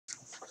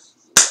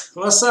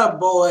What's up,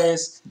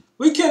 boys?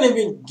 We couldn't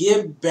even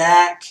get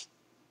back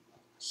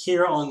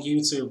here on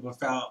YouTube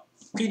without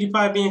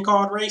PewDiePie being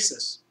called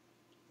racist.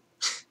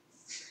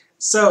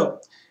 So,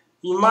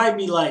 you might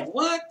be like,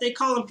 what? They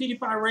calling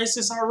PewDiePie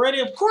racist already?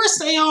 Of course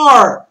they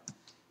are!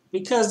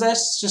 Because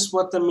that's just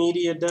what the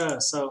media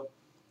does. So,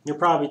 you're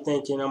probably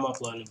thinking, I'm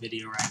uploading a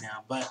video right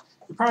now, but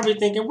you're probably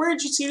thinking, where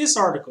did you see this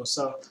article?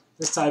 So,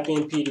 let's type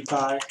in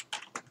PewDiePie.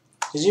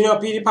 Because you know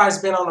PewDiePie's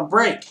been on a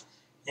break.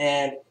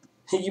 And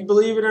you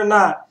believe it or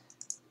not,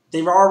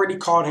 they've already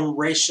called him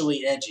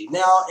racially edgy.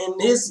 Now, in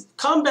his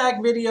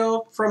comeback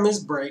video from his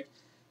break,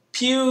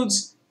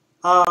 Pewds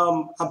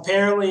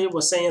apparently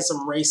was saying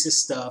some racist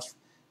stuff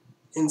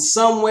in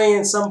some way,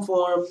 in some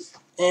form.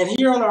 And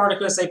here on the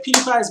article, it says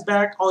PewDiePie is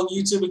back on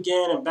YouTube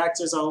again and back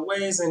to his old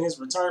ways. In his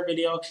return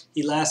video,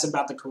 he laughs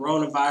about the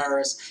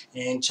coronavirus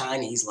and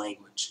Chinese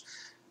language.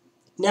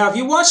 Now, if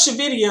you watch the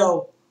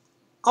video,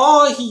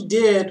 all he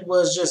did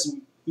was just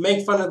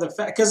make fun of the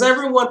fact, because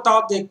everyone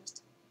thought that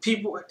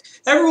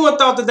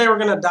they were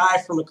going to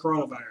die from the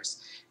coronavirus.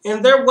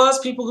 And there was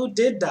people who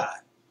did die.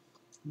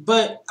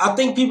 But I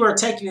think people are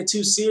taking it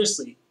too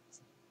seriously.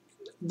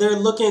 They're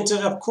looking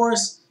to, of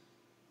course,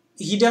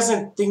 he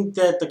doesn't think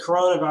that the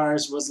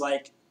coronavirus was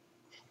like,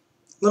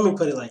 let me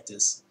put it like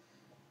this.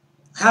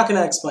 How can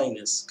I explain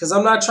this? Because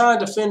I'm not trying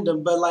to defend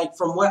him, but like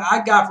from what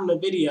I got from the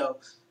video,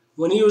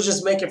 when he was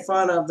just making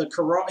fun of the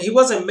corona, he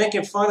wasn't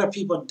making fun of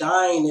people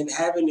dying and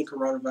having the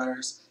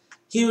coronavirus.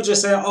 He was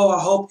just saying, oh, I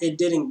hope it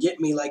didn't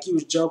get me. Like he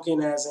was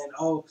joking as in,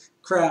 oh,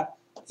 crap,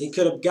 it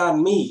could have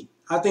gotten me.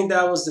 I think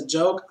that was the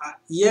joke.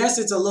 Yes,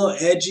 it's a little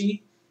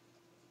edgy,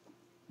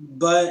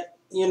 but,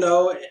 you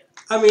know,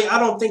 I mean, I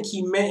don't think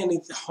he meant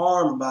any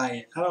harm by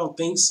it. I don't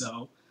think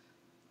so.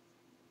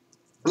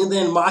 And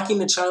then mocking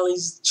the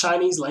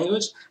Chinese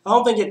language, I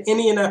don't think at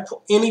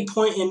any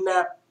point in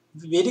that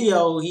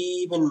video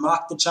he even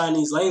mocked the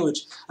Chinese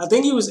language. I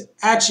think he was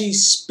actually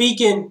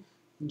speaking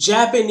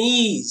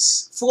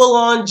Japanese,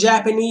 full-on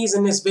Japanese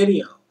in this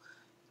video.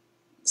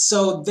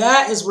 So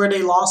that is where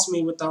they lost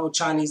me with the whole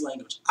Chinese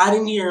language. I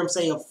didn't hear him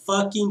say a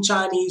fucking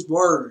Chinese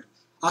word.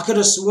 I could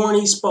have sworn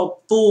he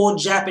spoke full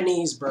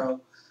Japanese, bro.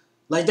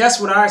 Like,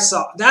 that's what I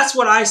saw. That's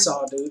what I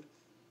saw, dude.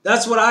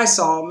 That's what I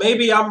saw.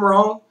 Maybe I'm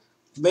wrong.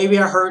 Maybe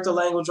I heard the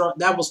language wrong.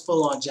 That was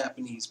full-on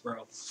Japanese,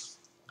 bro.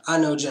 I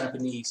know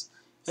Japanese.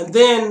 And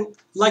then,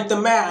 like the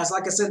mask.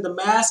 Like I said, the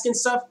mask and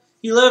stuff.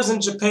 He lives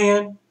in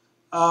Japan.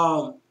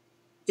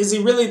 Is he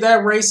really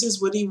that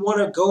racist? Would he want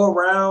to go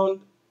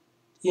around,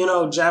 you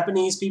know,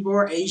 Japanese people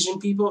or Asian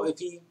people if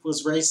he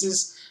was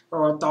racist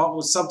or thought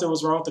something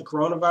was wrong with the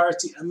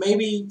coronavirus?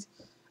 Maybe,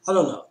 I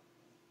don't know.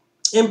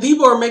 And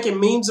people are making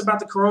memes about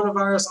the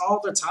coronavirus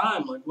all the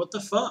time. Like, what the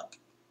fuck?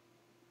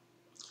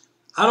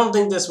 I don't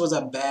think this was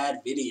a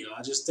bad video.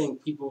 I just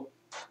think people,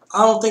 I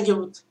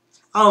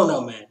don't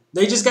know, man.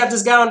 They just got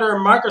this guy under a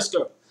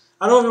microscope.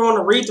 I don't even want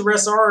to read the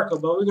rest of the article,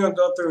 but we're going to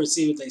go through and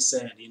see what they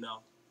said, you know.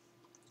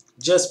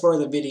 Just for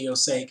the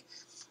video's sake.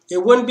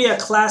 It wouldn't be a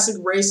classic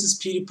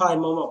racist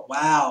PewDiePie moment.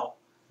 Wow.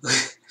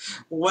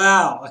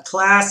 Wow. A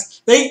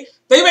class. They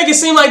make it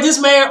seem like this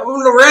man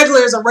on the regular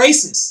is a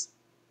racist.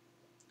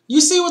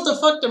 You see what the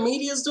fuck the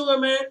media's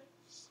doing, man?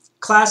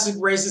 Classic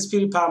racist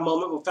PewDiePie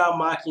moment without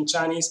mocking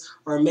Chinese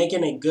or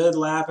making a good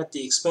laugh at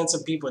the expense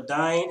of people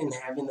dying and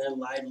having their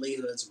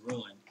livelihoods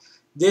ruined.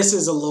 This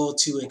is a little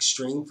too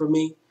extreme for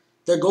me.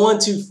 They're going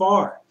too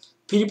far.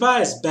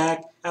 PewDiePie is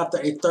back after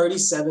a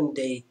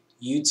 37-day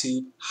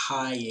YouTube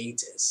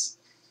hiatus.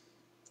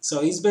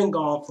 So he's been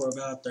gone for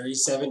about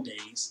 37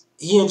 days.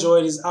 He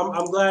enjoyed his,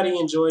 I'm glad he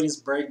enjoyed his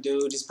break,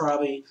 dude. He's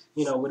probably,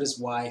 you know, with his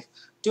wife,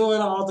 doing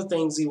all the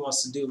things he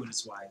wants to do with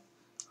his wife.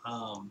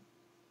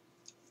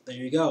 There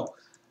you go.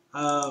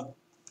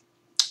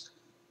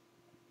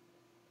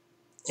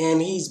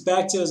 And he's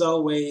back to his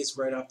old ways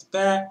right off the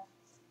bat.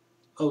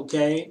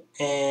 Okay.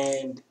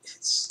 And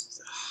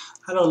it's,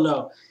 I don't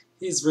know.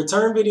 His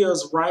return video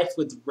is rife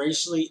with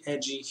racially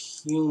edgy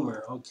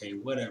humor. Okay,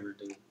 whatever,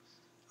 dude.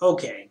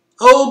 Okay.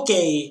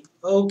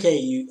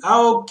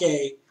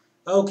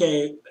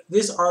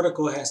 This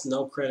article has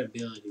no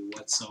credibility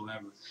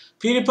whatsoever.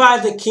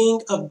 PewDiePie, the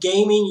king of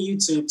gaming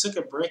YouTube, took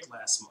a break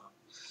last month.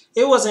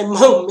 It was a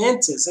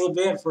momentous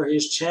event for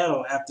his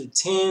channel after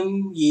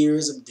 10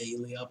 years of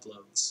daily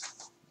uploads.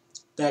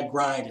 That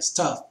grind is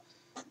tough.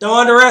 Don't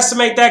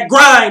underestimate that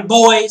grind,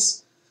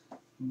 boys!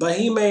 But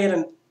he made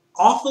an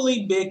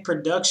awfully big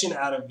production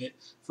out of it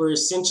for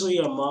essentially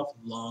a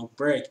month-long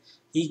break.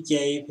 He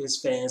gave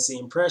his fans the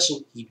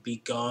impression he'd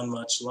be gone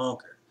much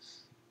longer.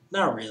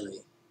 Not really.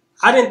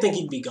 I didn't think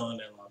he'd be gone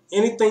that long.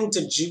 Anything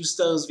to juice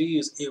those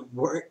views. It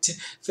worked.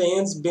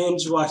 Fans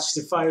binge-watched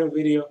the final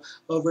video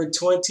over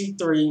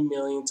 23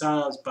 million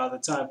times by the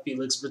time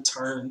Felix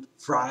returned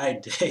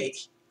Friday.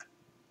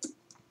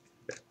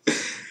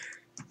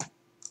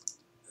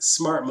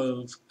 Smart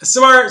move.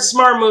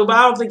 Smart move.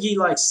 I don't think he,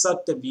 like,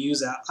 sucked the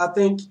views out. I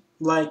think,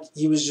 like,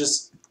 he was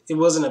just, it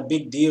wasn't a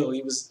big deal.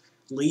 He was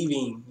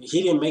leaving.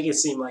 He didn't make it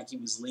seem like he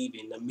was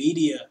leaving. The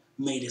media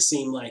made it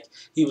seem like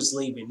he was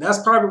leaving.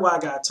 That's probably why I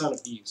got a ton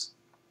of views.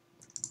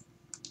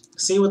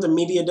 See what the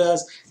media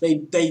does?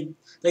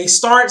 They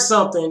start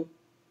something,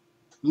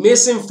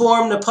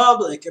 misinform the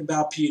public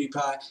about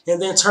PewDiePie,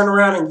 and then turn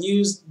around and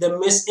use the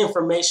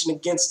misinformation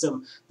against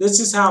them. This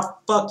is how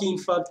fucking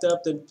fucked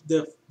up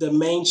the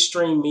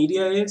mainstream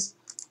media is.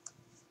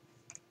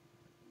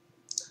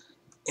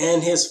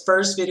 In his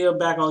first video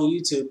back on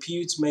YouTube,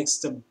 Pewds makes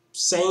the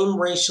same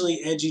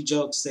racially edgy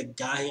jokes that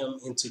got him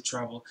into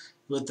trouble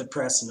with the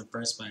press in the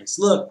first place.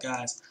 Look,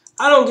 guys,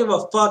 I don't give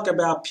a fuck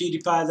about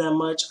PewDiePie that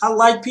much. I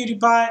like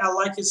PewDiePie. I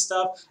like his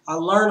stuff. I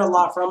learn a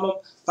lot from him.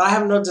 But I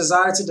have no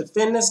desire to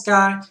defend this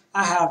guy.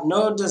 I have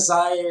no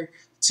desire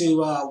to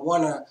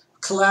want to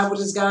collab with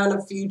this guy in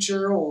the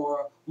future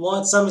or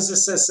want some of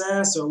his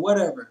success or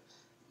whatever.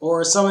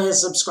 Or some of his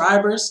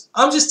subscribers.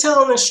 I'm just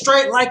telling it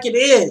straight like it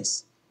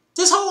is.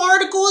 This whole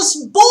article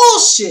is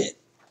bullshit.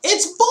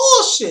 It's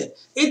bullshit.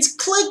 It's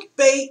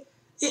clickbait.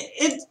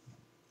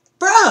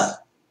 Bruh.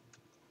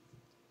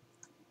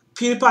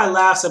 PewDiePie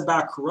laughs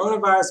about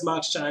coronavirus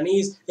mocks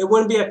Chinese. It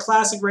wouldn't be a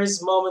classic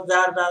racist moment,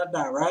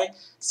 right?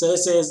 So it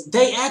says,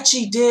 they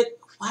actually did.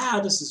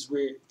 Wow, this is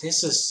weird.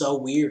 This is so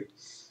weird.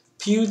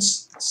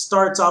 Pewds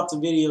starts off the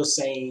video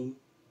saying,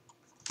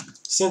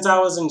 since I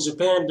was in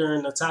Japan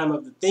during the time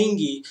of the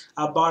thingy,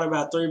 I bought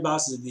about 3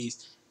 boxes of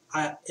these.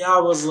 I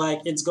was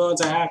like, it's going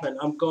to happen.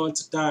 I'm going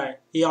to die.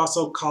 He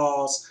also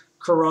calls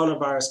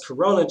coronavirus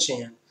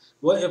Corona-chan.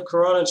 What if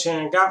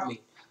Corona-chan got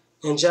me?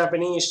 In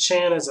Japanese,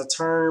 chan is a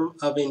term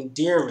of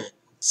endearment.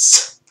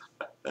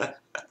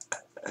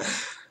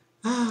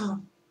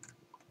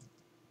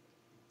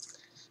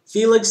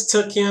 Felix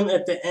took aim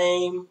at the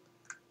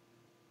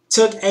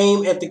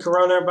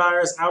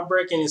coronavirus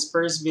outbreak in his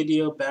first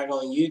video back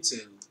on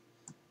YouTube.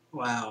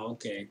 Wow,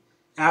 okay.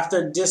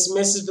 After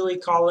dismissively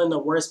calling the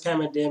worst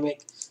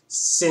pandemic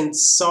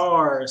since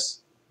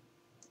SARS.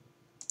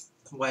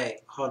 Wait,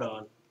 hold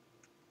on.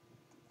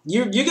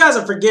 You guys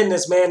are forgetting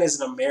this man is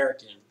an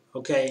American,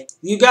 okay?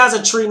 You guys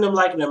are treating him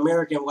like an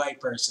American white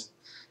person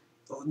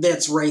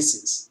that's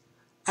racist.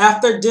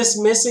 After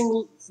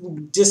dismissively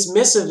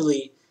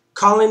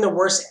calling the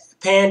worst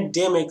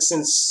pandemic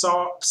since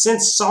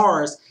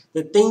SARS,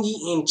 the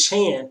thingy in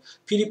Chan,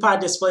 PewDiePie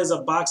displays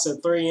a box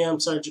of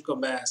 3M surgical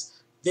masks.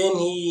 Then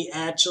he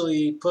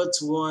actually puts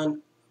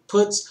one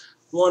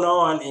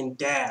on and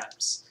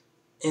dabs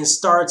and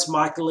starts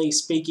mockingly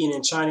speaking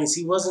in Chinese.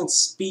 He wasn't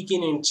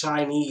speaking in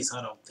Chinese,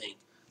 I don't think.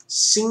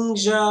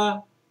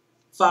 Xinjia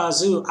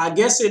Fazu. I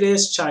guess it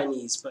is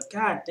Chinese, but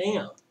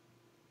goddamn.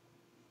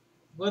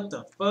 What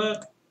the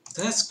fuck?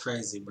 That's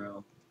crazy,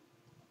 bro.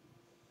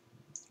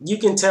 You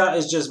can tell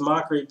it's just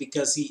mockery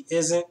because he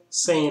isn't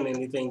saying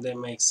anything that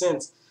makes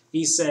sense.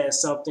 He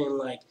says something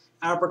like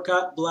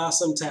Apricot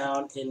Blossom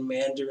Town in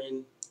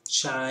Mandarin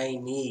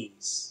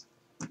Chinese.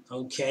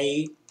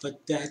 Okay,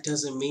 but that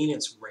doesn't mean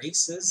it's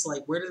racist.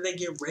 Like, where did they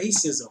get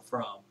racism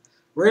from?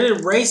 Where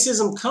did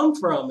racism come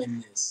from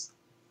in this?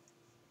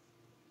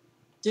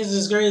 This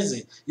is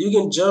crazy. You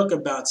can joke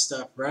about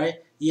stuff, right?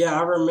 Yeah,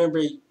 I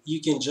remember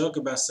you can joke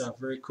about stuff.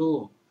 Very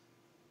cool.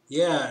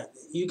 Yeah,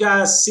 you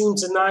guys seem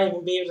to not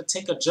even be able to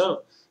take a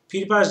joke.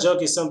 PewDiePie's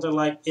joke is something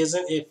like,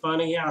 isn't it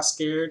funny how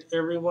scared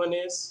everyone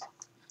is?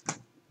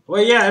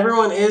 Well, yeah,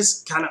 everyone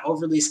is kind of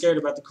overly scared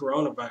about the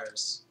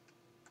coronavirus.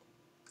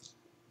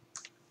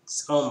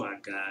 Oh my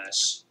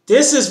gosh.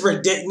 This is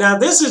ridiculous. Now,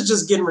 this is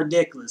just getting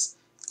ridiculous.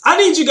 I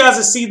need you guys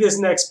to see this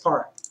next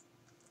part.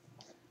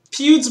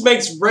 Pewds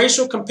makes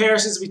racial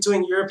comparisons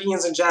between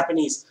Europeans and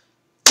Japanese.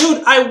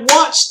 Dude, I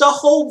watched the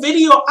whole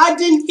video. I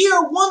didn't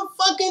hear one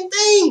fucking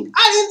thing.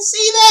 I didn't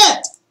see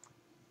that.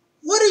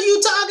 What are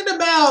you talking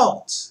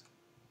about?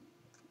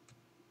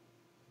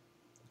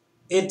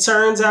 It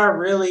turns out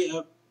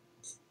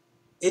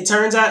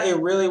it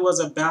really was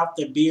about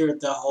the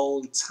beard the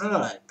whole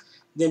time.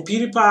 Then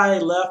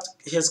PewDiePie left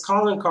his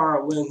calling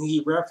card when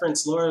he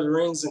referenced Lord of the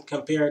Rings and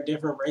compared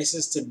different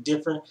races to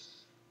different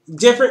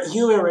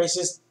human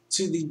races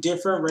to the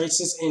different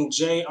races in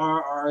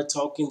J.R.R.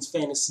 Tolkien's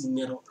fantasy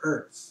Middle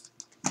Earth.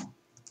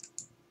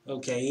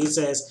 Okay, he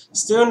says,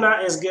 still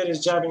not as good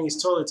as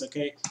Japanese toilets,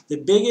 okay? The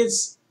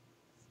biggest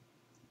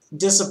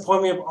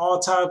disappointment of all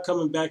time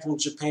coming back from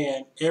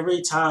Japan.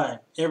 Every time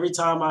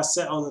I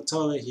sat on the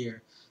toilet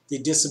here, the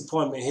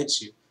disappointment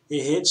hits you.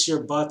 It hits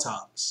your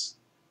buttocks.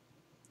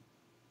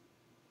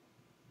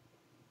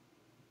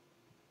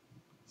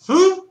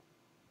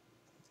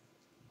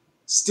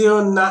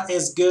 Still not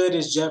as good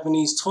as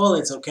Japanese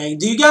toilets, okay?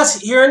 Do you guys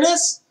hearing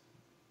this?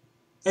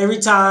 Every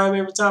time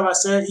I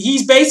said,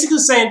 he's basically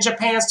saying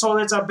Japan's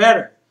toilets are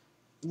better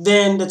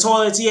than the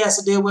toilets he has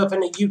to deal with in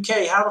the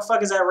UK. How the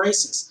fuck is that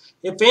racist?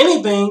 If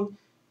anything,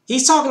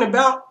 he's talking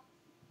about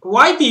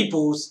white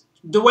people's,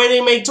 the way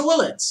they make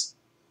toilets.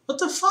 What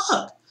the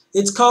fuck?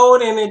 It's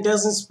cold and it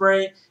doesn't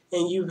spray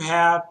and you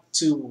have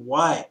to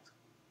wipe.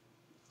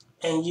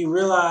 And you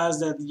realize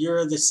that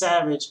you're the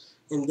savage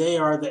and they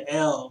are the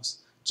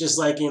elves, just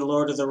like in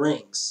Lord of the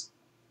Rings.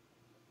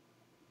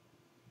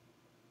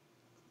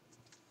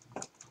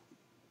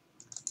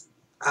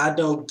 I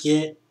don't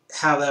get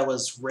how that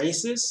was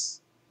racist.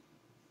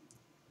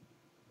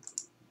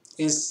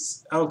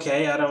 It's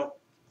okay, I don't.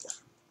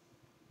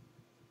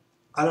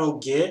 I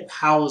don't get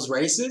how it's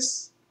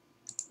racist.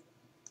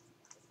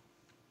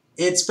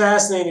 It's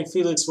fascinating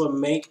Felix would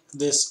make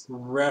this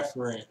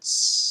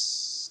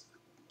reference.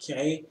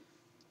 Okay?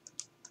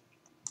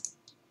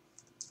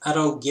 I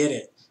don't get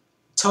it.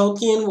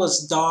 Tolkien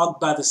was dogged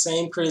by the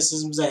same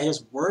criticisms that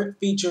his work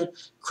featured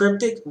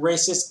cryptic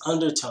racist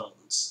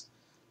undertones.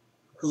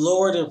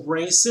 Lord of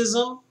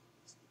Racism,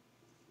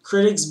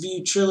 critics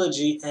view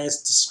trilogy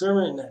as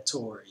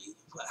discriminatory.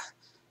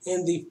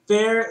 In the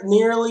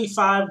nearly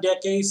 5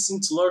 decades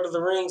since Lord of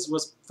the Rings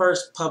was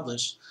first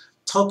published,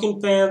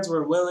 Tolkien fans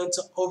were willing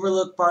to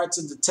overlook parts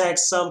of the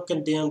text some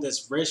condemned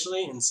as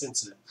racially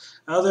insensitive.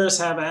 Others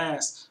have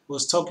asked,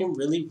 was Tolkien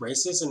really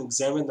racist, and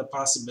examined the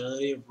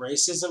possibility of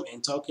racism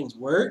in Tolkien's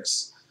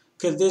works?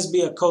 Could this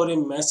be a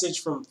coded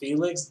message from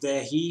Felix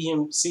that he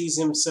sees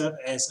himself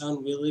as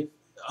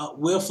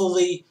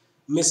willfully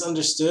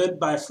misunderstood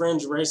by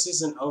fringe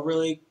racists and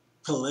overly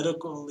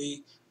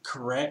politically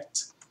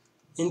correct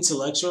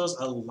intellectuals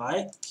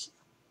alike?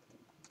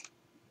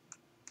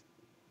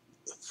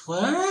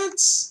 What?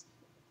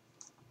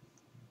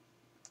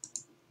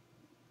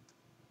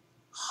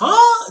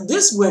 Huh?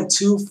 This went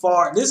too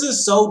far. This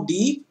is so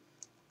deep.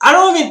 I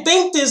don't even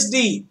think this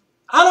deep.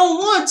 I don't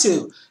want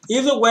to.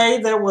 Either way,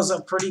 there was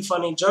a pretty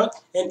funny joke.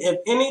 And if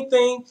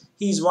anything,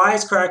 he's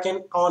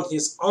wisecracking on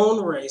his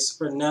own race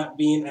for not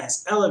being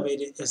as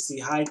elevated as the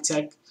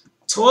high-tech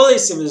toilet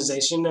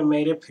civilization that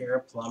made a pair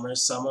of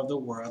plumbers some of the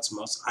world's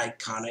most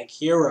iconic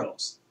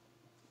heroes.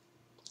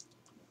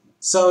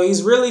 So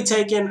he's really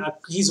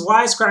he's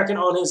wisecracking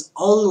on his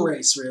own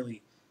race,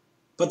 really.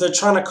 But they're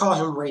trying to call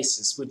him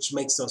racist, which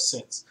makes no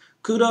sense.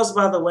 Kudos,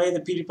 by the way, the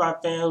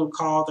PewDiePie fan who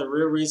called the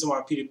real reason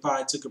why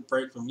PewDiePie took a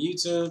break from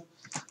YouTube.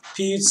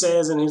 Pew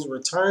says in his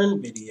return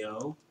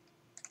video,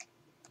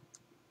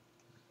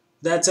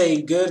 that's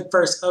a good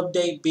first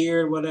update,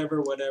 beard,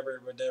 whatever.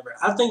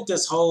 I think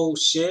this whole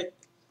shit,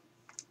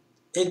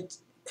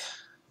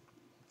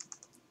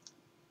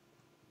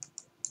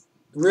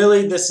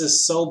 really, this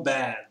is so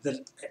bad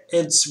that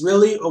it's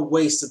really a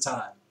waste of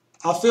time.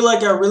 I feel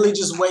like I really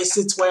just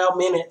wasted 12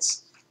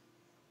 minutes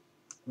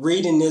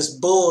reading this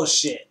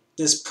bullshit,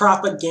 this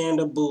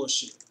propaganda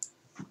bullshit.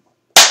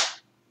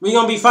 We're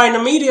going to be fighting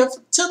the media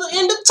till the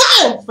end of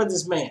time for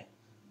this man.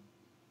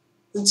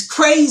 It's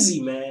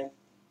crazy, man.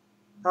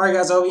 Alright,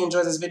 guys, I hope you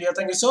enjoyed this video.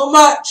 Thank you so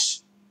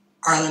much.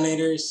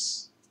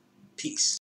 ARLINATORS. Peace.